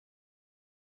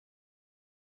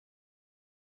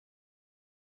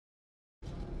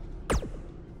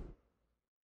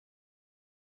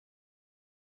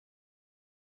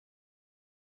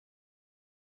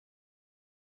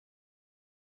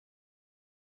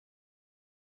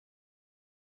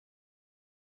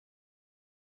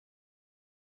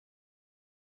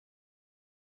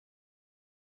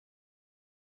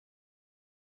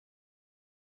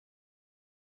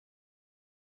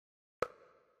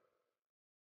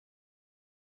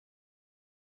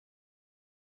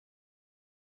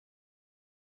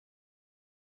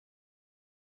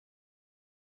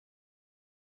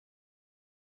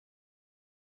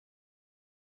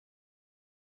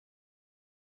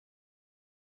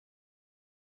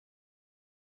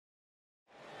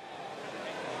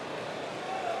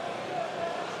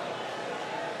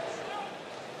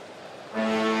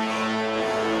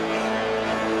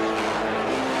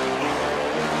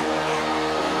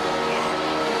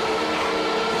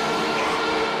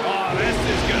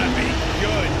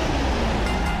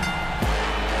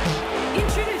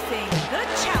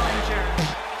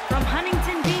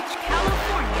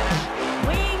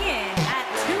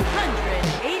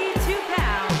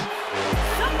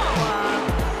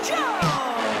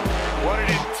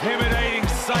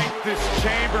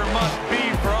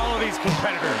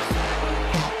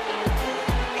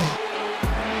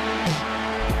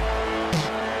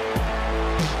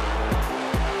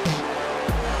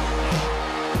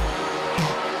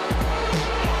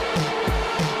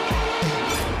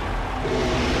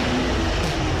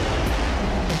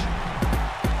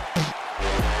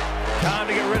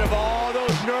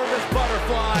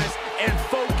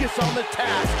focus on the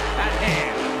task at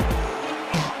hand.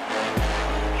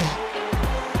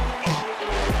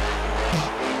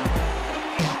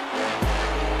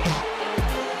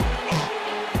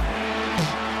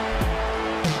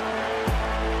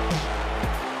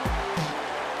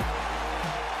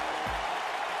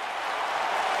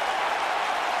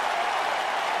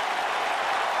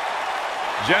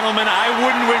 Gentlemen, I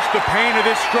wouldn't wish the pain of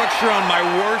this structure on my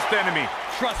worst enemy.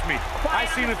 Trust me, I've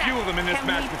seen a few of them in this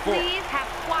match before. Can we please have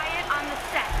quiet on the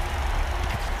set?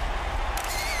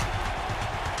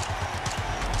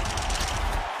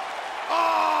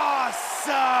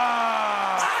 Awesome!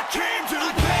 I came to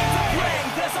play.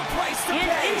 There's a price to pay. And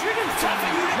introducing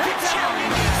the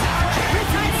challenger,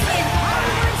 residing in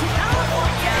Harvard,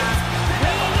 California,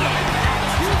 weighing in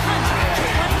at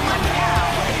 221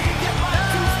 pounds.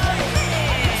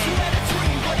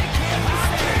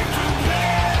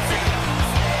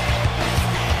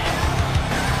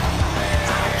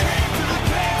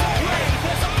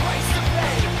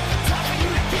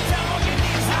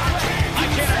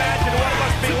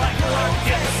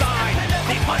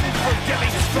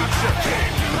 Unforgiving structure.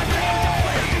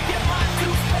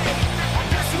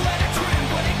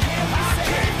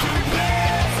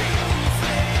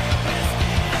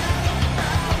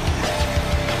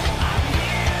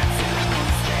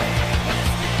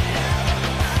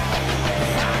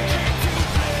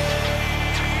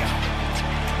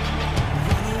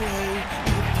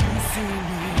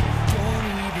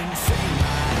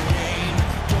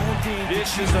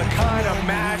 This is the kind of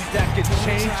match that could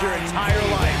change your entire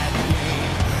life.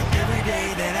 Every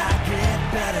day that I get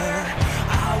better,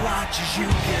 I watch as you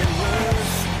get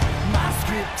worse. My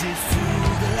script is to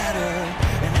the letter,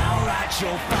 and I'll write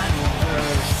your final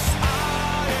verse.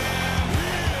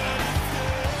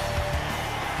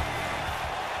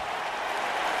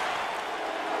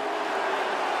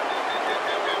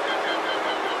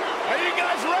 Are you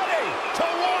guys ready to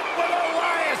walk with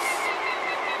Elias?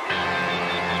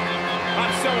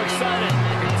 I'm so excited,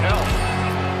 you can tell.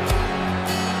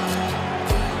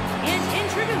 And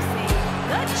introducing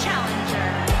the challenger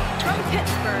from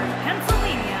Pittsburgh,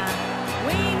 Pennsylvania,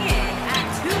 weighing in at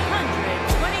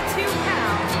 222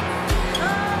 pounds,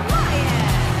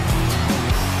 Elias.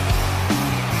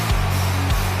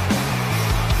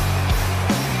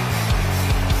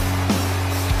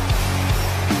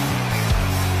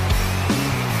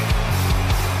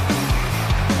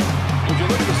 When you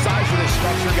look at the size of this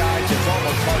structure, guys, it's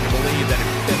almost hard to believe that it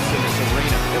fits in this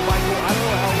arena. And Michael, I don't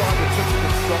know how long it took to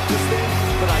construct this thing,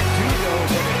 but I do know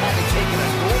that it had to take an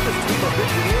enormous team of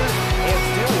engineers and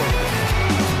steelworkers.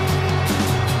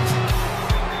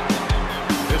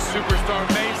 This superstar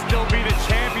may still be the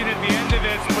champion at the end of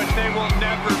this, but they will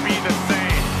never be the same.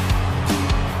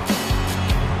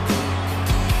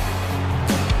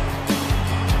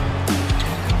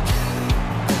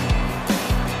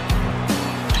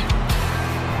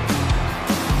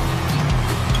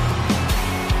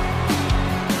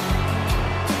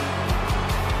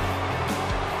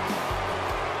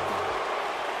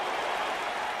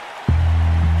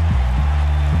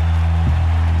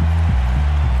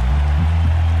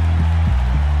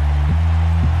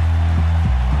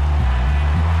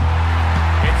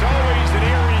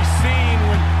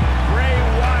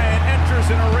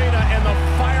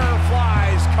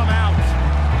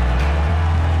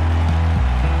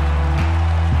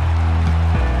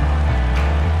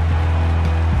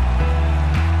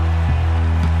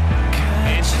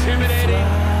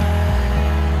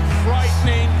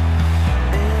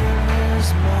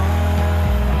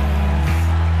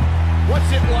 What's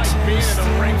it like being in a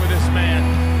ring with this man?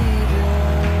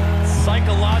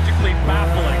 Psychologically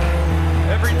baffling.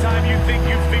 Every time you think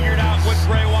you've figured out what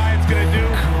Bray Wyatt's gonna do,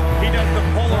 he does the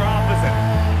polar opposite.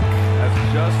 That's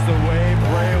just the way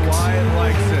Bray Wyatt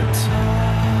likes it.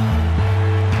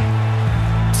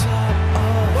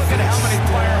 Look at how many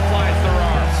fireflies there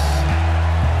are.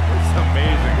 It's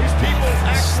amazing. These people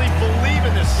actually believe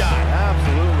in this guy.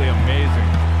 Absolutely amazing.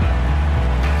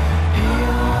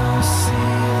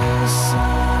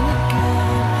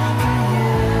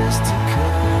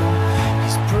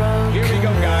 Here we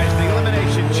go, guys. The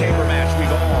Elimination Chamber match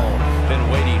we've all been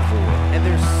waiting for. And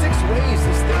there's 6 ways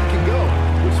this thing can go,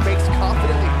 which makes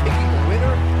confidently picking the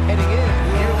winner heading in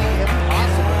nearly impossible.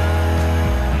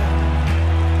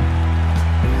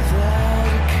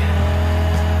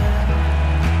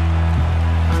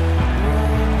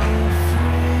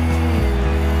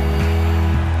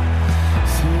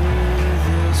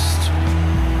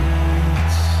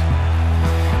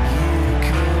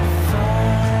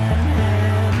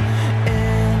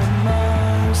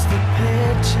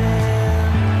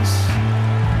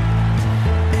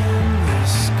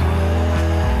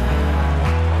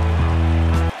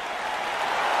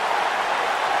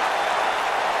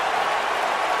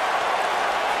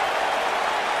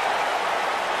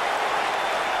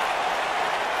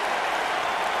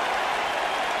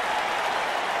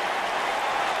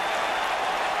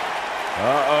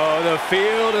 Uh-oh, the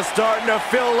field is starting to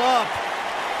fill up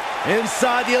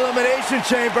inside the Elimination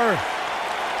Chamber.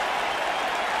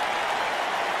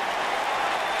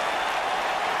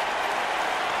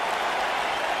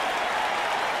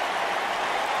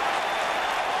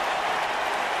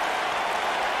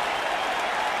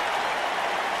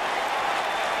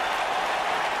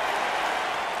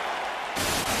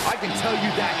 I can tell you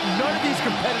that none of these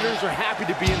competitors are happy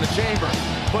to be in the chamber,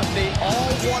 but they all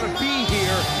want to be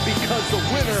here because the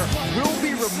winner will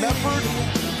be remembered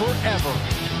forever.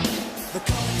 The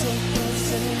cult of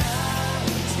personality.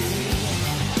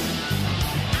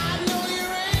 I know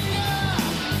your anger,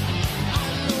 I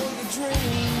know your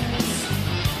dreams.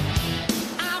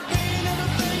 I've been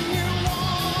everything you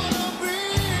wanna be.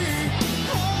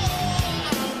 Oh,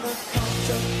 I'm the cult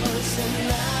of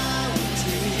personality.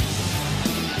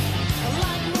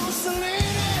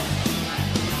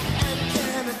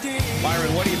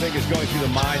 Byron, what do you think is going through the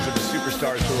minds of the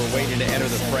superstars who are waiting to enter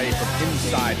the fray from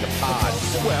inside the pod?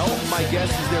 Well, my guess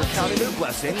is they're counting their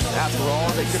blessings. After all,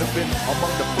 they could have been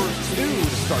among the first two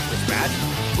to start this match,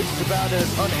 which is about as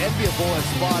unenviable a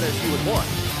spot as you would want.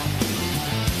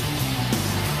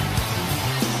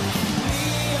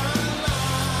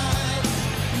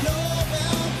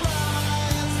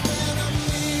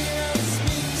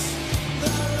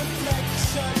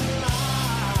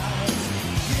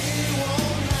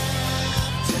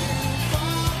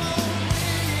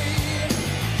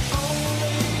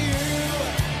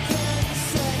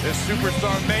 This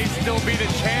superstar may still be the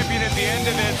champion at the end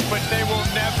of this, but they will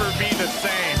never be the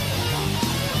same.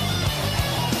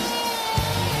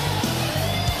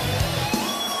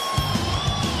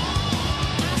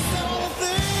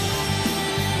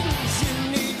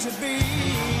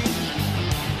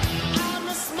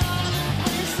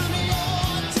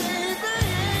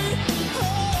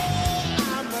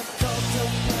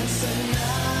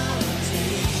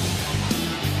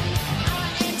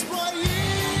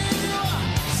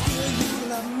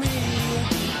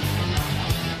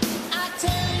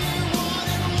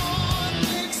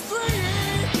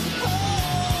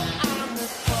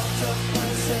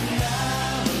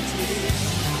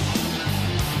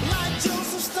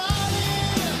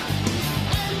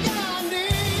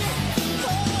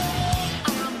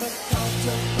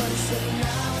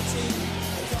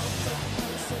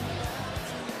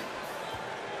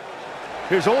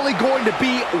 There's only going to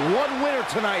be one winner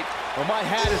tonight. Well, my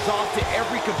hat is off to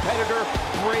every competitor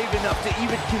brave enough to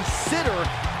even consider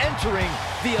entering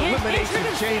the Elimination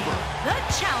Chamber. The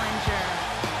challenger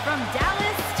from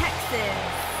Dallas, Texas,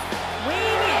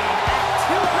 weighing in at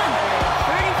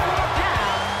 234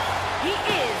 pounds, he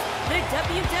is the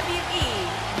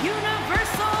WWE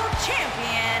Universal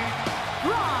Champion,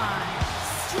 Braun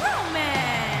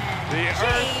Strowman. The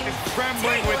earth is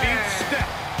trembling with each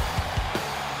step.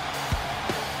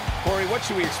 Corey, what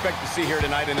should we expect to see here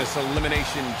tonight in this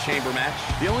Elimination Chamber match?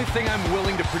 The only thing I'm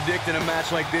willing to predict in a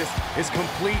match like this is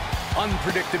complete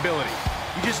unpredictability.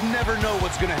 You just never know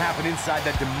what's going to happen inside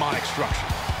that demonic structure.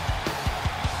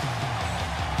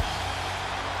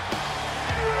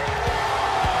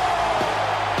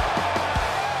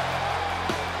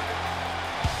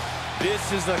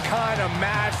 This is the kind of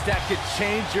match that could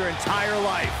change your entire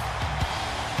life.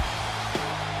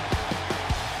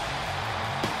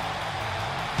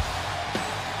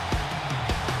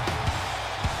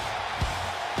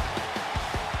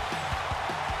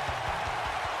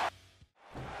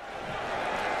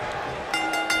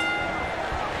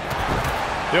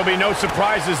 There'll be no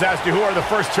surprises as to who are the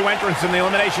first two entrants in the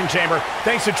Elimination Chamber.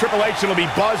 Thanks to Triple H, it'll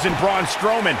be Buzz and Braun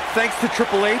Strowman. Thanks to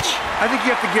Triple H, I think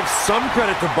you have to give some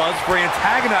credit to Buzz for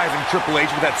antagonizing Triple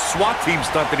H with that SWAT team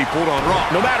stunt that he pulled on Raw.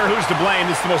 No matter who's to blame,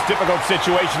 this is the most difficult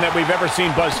situation that we've ever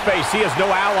seen Buzz face. He has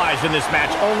no allies in this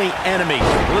match, only enemies.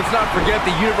 Well, let's not forget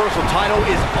the Universal title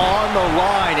is on the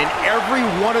line, and every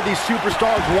one of these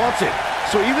superstars wants it.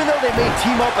 So even though they may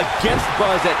team up against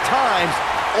Buzz at times,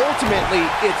 ultimately,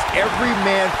 it's every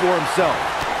man for himself.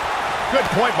 Good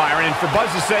point, Byron, and for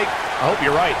Buzz's sake, I hope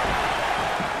you're right.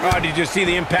 Oh, did you see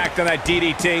the impact on that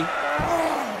DDT?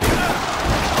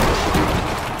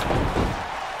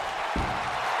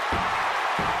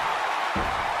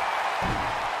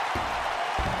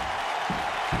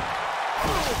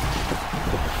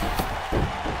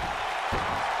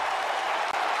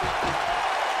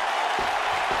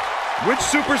 Which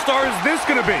superstar is this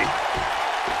going to be?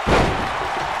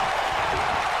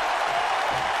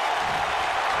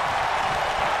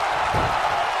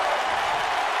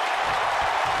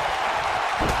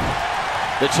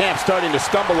 The champ's starting to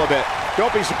stumble a bit.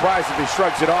 Don't be surprised if he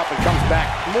shrugs it off and comes back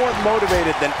more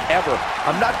motivated than ever.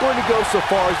 I'm not going to go so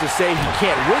far as to say he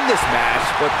can't win this match,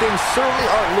 but things certainly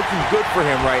aren't looking good for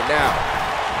him right now.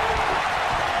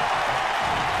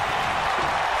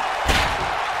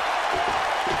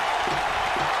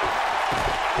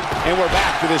 And we're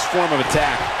back to this form of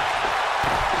attack.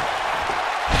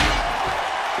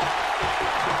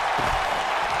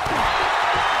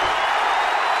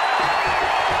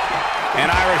 An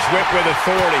Irish whip with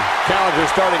authority. Challenger's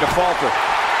starting to falter.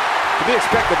 To be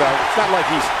expected, though. It's not like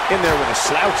he's in there with a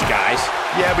slouch, guys.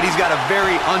 Yeah, but he's got a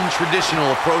very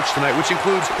untraditional approach tonight, which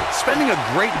includes spending a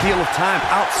great deal of time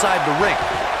outside the ring.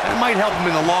 That might help him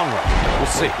in the long run. We'll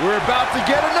see. We're about to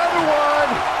get another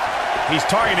one. He's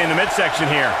targeting the midsection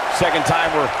here. Second time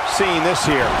we're seeing this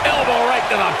here. Elbow right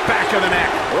to the back of the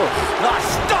neck.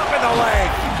 Stop in the leg.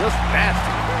 Just nasty.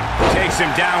 Takes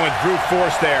him down with brute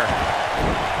force there.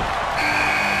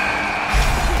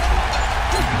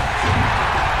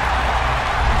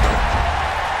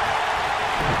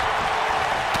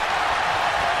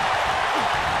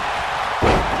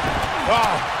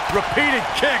 Oh, repeated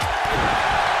kick.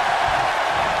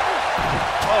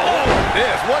 Oh,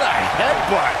 this, what a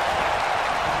headbutt.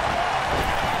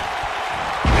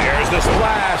 There's the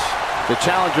splash. The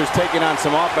challenger's taking on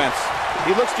some offense.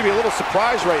 He looks to be a little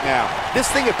surprised right now.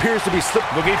 This thing appears to be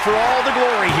slipping. Looking for all the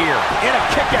glory here. And a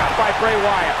kick out by Bray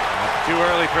Wyatt. Too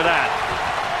early for that.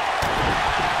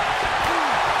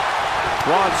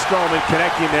 Braun Strowman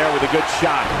connecting there with a good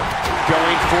shot.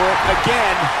 Going for it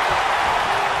again.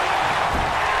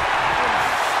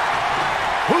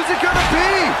 Who's it gonna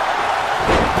be?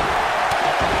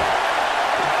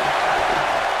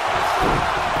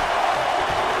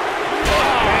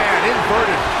 Man,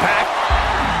 inverted back.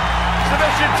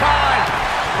 Submission time.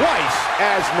 Twice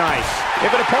as nice.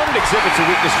 If an opponent exhibits a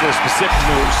weakness for a specific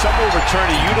move, some will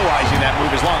return to utilizing that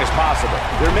move as long as possible.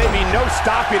 There may be no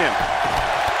stopping him.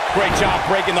 Great job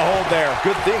breaking the hold there.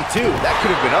 Good thing, too. That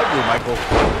could have been ugly, Michael.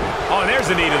 Oh, and there's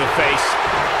a knee to the face.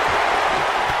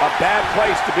 A bad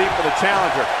place to be for the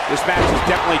challenger. This match is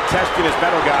definitely testing his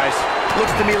mettle, guys.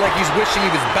 Looks to me like he's wishing he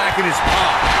was back in his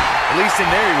pod. At least in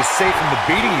there, he was safe from the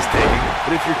beating he's taking.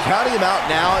 But if you're counting him out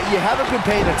now, you haven't been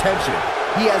paying attention.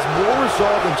 He has more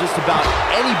resolve than just about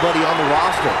anybody on the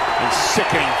roster. And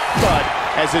sickening thud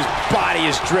as his body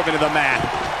is driven to the mat.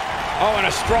 Oh, and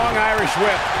a strong Irish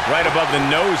whip. Right above the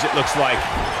nose, it looks like.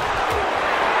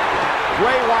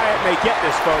 Bray Wyatt may get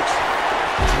this, folks.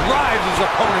 Drives his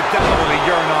opponent down with a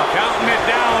urinal. Counting it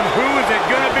down. Who is it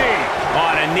going to be?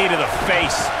 On a knee to the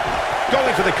face. Going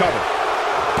for the cover.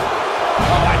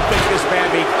 Oh, I think this man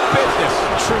means business.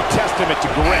 True testament to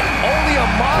grit. Only a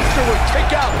monster would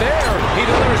kick out there. He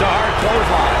delivers a hard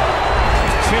clothesline.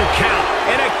 2 count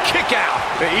and a kick out.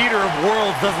 The eater of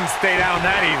worlds doesn't stay down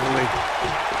that easily.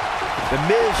 The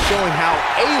Miz showing how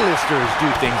A-listers do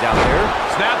things out there.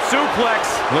 Snap suplex.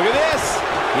 Look at this.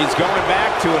 He's going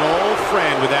back to an old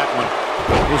friend with that one.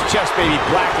 His chest may be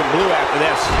black and blue after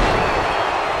this.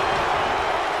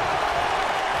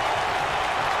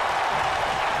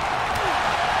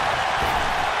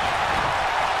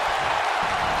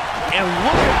 And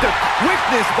look at the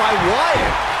quickness by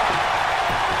Wyatt.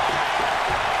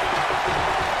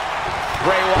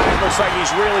 Bray Wyatt looks like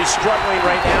he's really struggling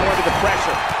right now under the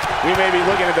pressure. We may be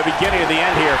looking at the beginning of the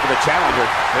end here for the challenger.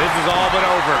 This is all but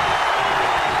over.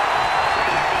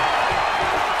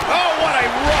 Oh, what a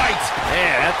right!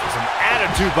 Man, that's some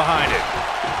attitude behind it.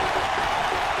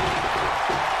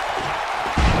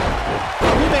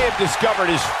 He may have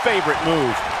discovered his favorite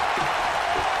move.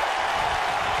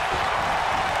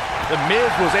 The Miz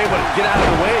was able to get out of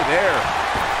the way there.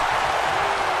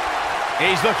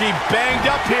 He's looking banged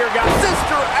up here, guys.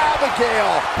 Sister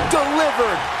Abigail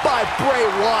delivered by Bray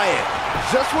Wyatt.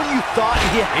 Just when you thought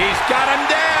he's got him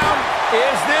down.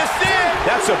 Is this it?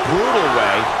 That's a brutal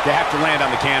way to have to land on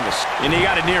the canvas. And he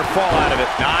got a near fall out of it.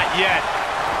 Not yet.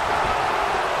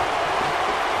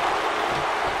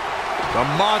 The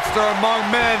monster among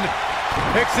men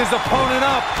picks his opponent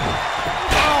up.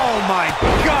 Oh my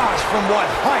gosh, from what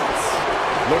heights?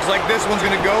 Looks like this one's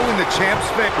gonna go in the champ's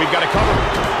face. We've got to cover.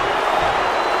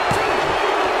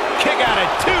 Kick out at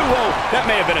 2. Oh, that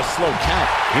may have been a slow count.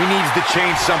 He needs to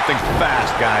change something fast,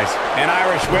 guys. An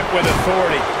Irish whip with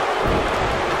authority.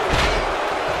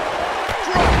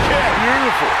 Drop kick.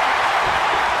 Beautiful.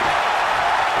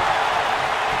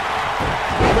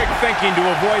 Quick thinking to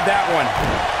avoid that one.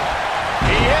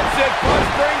 He hits it. Punch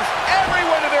brings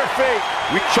everyone to their feet.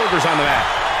 Weak shoulders on the mat.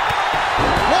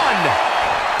 1,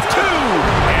 2.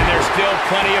 And there's still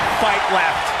plenty of fight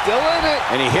left. still in it.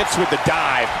 And he hits with the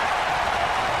dive.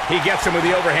 He gets him with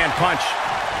the overhand punch.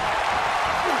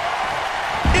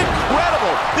 Incredible.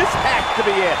 This has to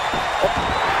be it.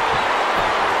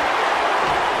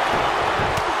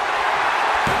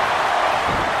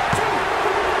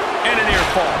 And a near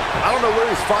fall. I don't know where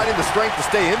he's finding the strength to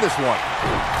stay in this one.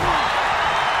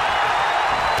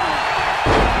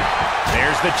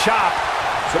 There's the chop.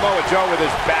 Samoa Joe with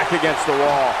his back against the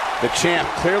wall. The champ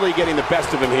clearly getting the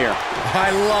best of him here.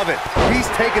 I love it. He's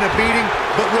taking a beating,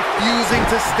 but refusing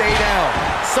to stay down.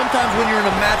 Sometimes when you're in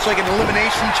a match like an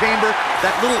Elimination Chamber,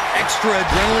 that little extra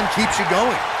adrenaline keeps you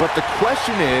going. But the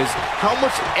question is, how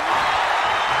much...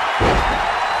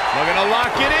 Looking to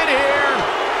lock it in here.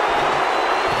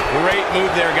 Great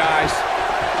move there, guys.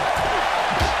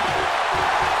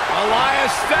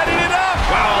 Elias setting it up.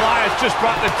 Wow, Elias just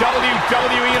brought the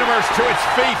WWE Universe to its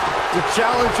feet. The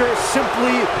challenger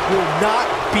simply will not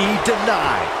be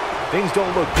denied. Things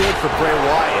don't look good for Bray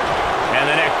Wyatt. And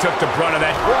the neck took the brunt of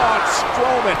that. Braun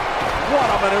Strowman. What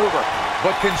a maneuver.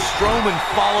 But can Strowman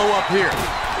follow up here?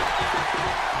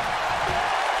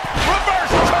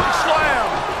 Reverse choke slam.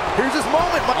 Here's his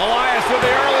moment. Elias with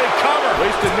the early cover.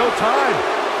 Wasted no time.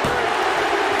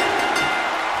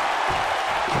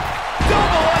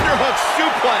 Double underhook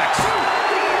suplex.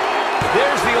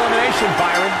 There's the elimination,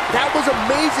 Byron. That was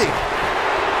amazing.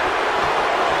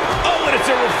 Oh, and it's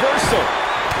a reversal.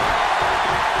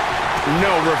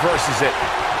 No, reverses it.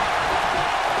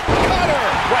 Cutter!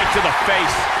 Right to the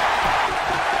face.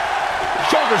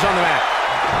 Shoulders on the mat.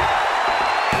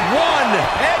 One.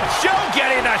 And Joe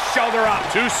getting the shoulder up.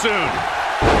 Too soon.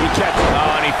 He catches.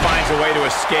 Oh, and he finds a way to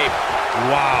escape.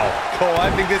 Wow. Cole,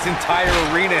 I think this entire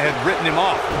arena had written him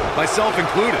off, myself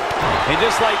included. And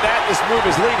just like that, this move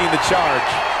is leading the charge.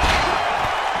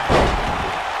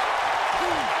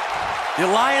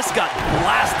 Elias got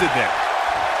blasted there.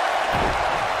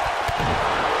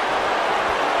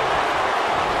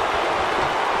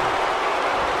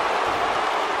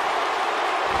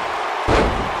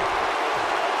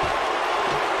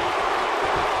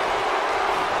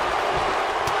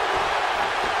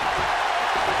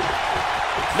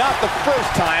 Not the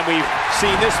first time we've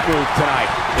seen this move tonight.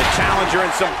 The challenger in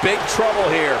some big trouble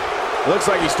here. Looks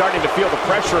like he's starting to feel the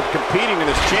pressure of competing in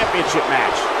this championship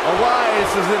match.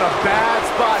 Elias is in a bad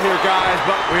spot here, guys,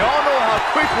 but we all know how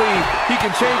quickly he can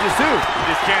change his tune. He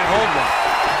just can't hold one.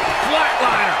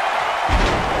 Flatliner.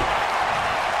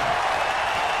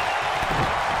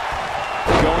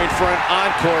 Going for an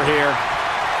encore here.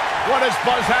 What does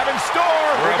Buzz have in store?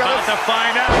 We're about to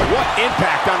find out. What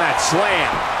impact on that slam.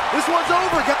 This one's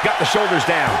over. Got the shoulders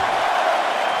down.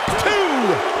 Two.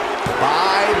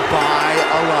 Bye-bye,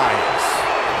 Elias.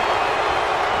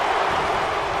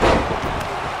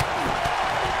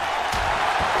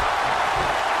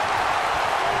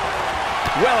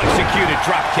 Well-executed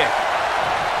drop kick.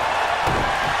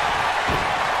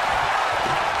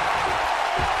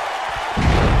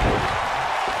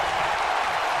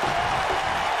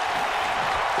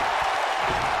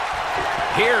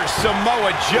 Here's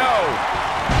Samoa Joe.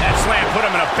 That slam put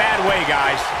him in a bad way,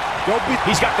 guys.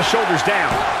 He's got the shoulders down.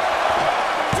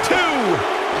 Two.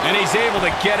 And he's able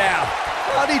to get out.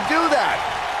 How'd he do that?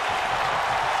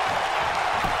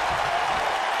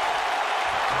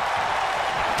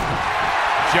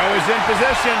 Joe is in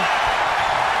position.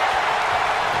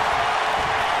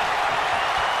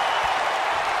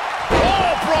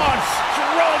 Oh, Braun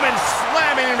Strowman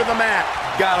slamming into the mat.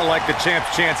 Gotta like the champ's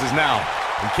chances now.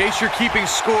 In case you're keeping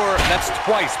score, that's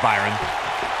twice, Byron.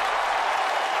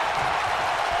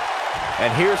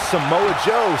 And here's Samoa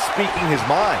Joe speaking his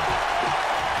mind.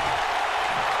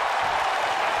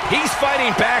 He's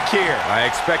fighting back here. I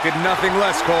expected nothing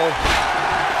less, Cole.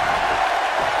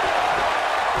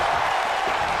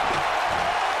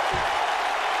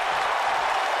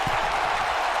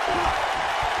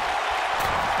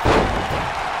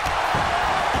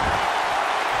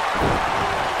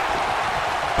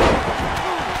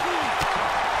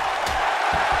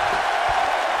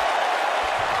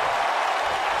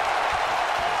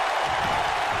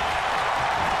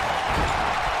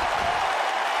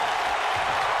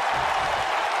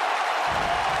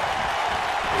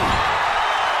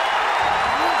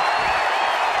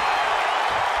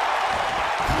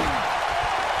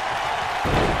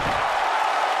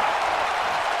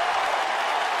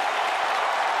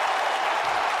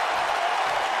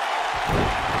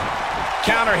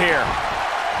 Counter here.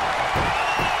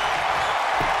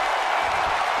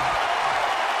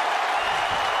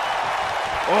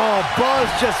 Oh, Buzz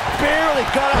just barely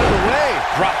got out of the way.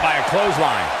 Dropped by a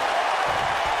clothesline.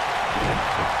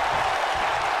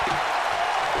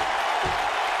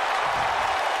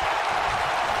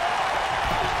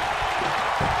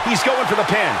 He's going for the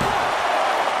pin.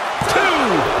 Two.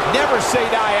 Never say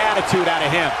die attitude out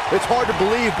of him. It's hard to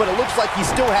believe, but it looks like he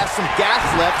still has some gas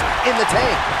left in the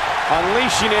tank.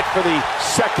 Unleashing it for the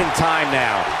second time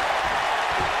now.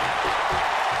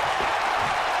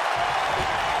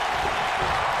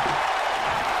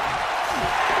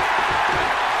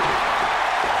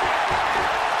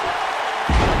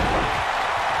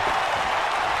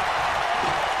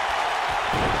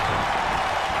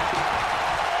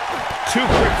 Too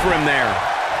quick for him there.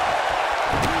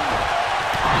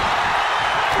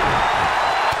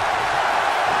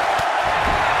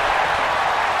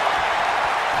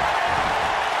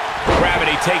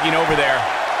 Gravity taking over there.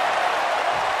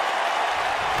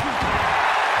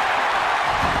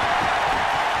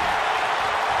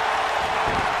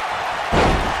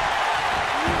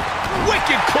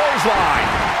 Wicked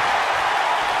clothesline.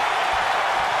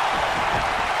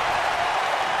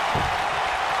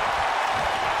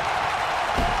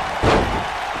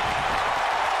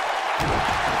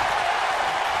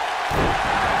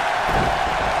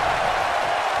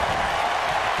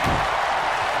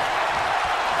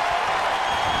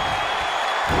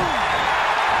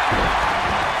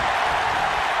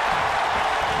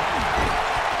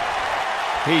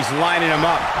 He's lining him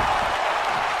up.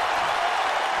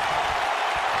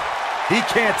 He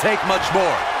can't take much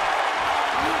more.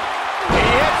 He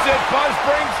hits it. Buzz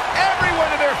brings everyone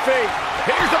to their feet.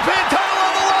 Here's the pin, title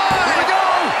on the line. Here we go.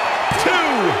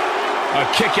 2.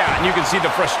 A kick out, and you can see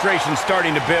the frustration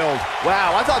starting to build.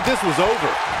 Wow, I thought this was over.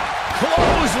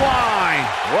 Clothesline.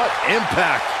 What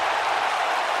impact.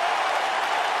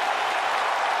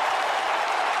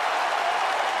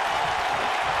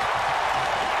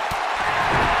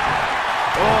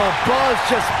 Oh, Buzz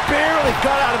just barely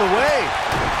got out of the way.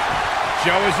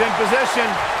 Joe is in position.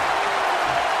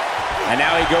 And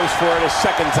now he goes for it a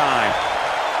second time.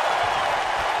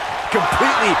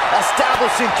 Completely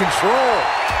establishing control.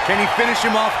 Can he finish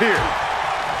him off here?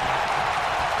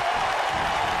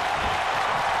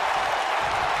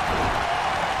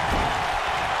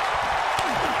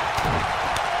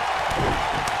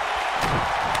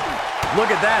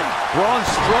 Look at that. Braun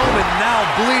Strowman now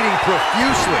bleeding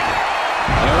profusely.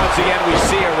 And once again, we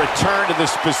see a return to the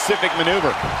specific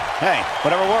maneuver. Hey,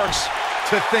 whatever works.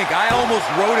 To think, I almost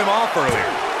wrote him off earlier.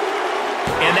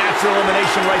 And that's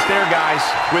elimination right there, guys.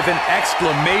 With an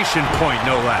exclamation point,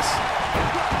 no less.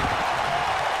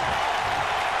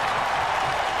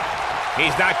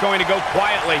 He's not going to go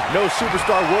quietly. No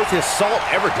superstar worth his salt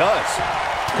ever does.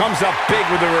 Comes up big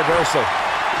with a reversal.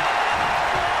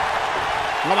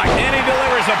 And he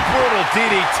delivers a brutal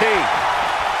DDT.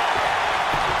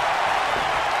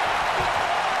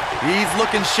 He's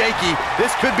looking shaky.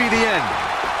 This could be the end.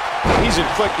 He's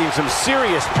inflicting some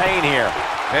serious pain here.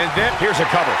 And then here's a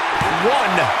cover. 1,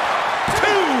 2,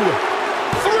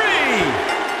 3.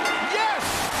 Yes!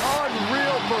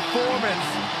 Unreal performance.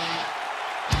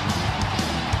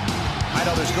 I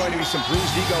know there's going to be some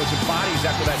bruised egos and bodies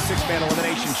after that 6-man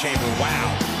elimination chamber. Wow.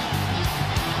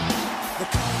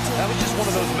 that was just one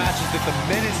of those matches that the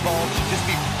men involved should just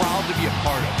be proud to be a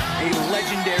part of. A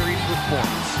legendary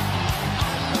performance.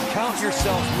 Count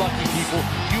yourselves lucky, people.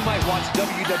 You might watch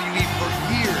WWE for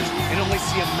years and only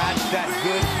see a match that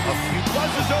good a few. Buzz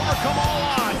has overcome all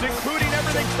odds, including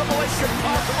everything Triple H could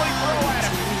possibly throw at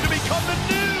him, to become the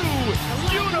new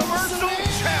Universal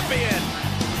Champion.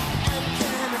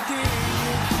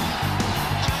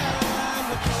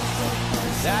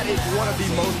 That is one of the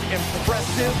most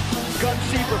impressive,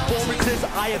 gutsy performances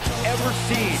I have ever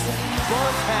seen.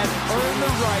 Buzz has earned the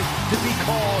right to be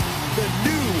called the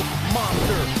new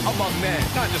monster among men.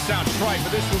 Not to sound trite,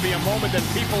 but this will be a moment that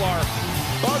people are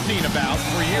buzzing about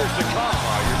for years to come.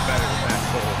 Oh, you're better than that,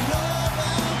 Cole.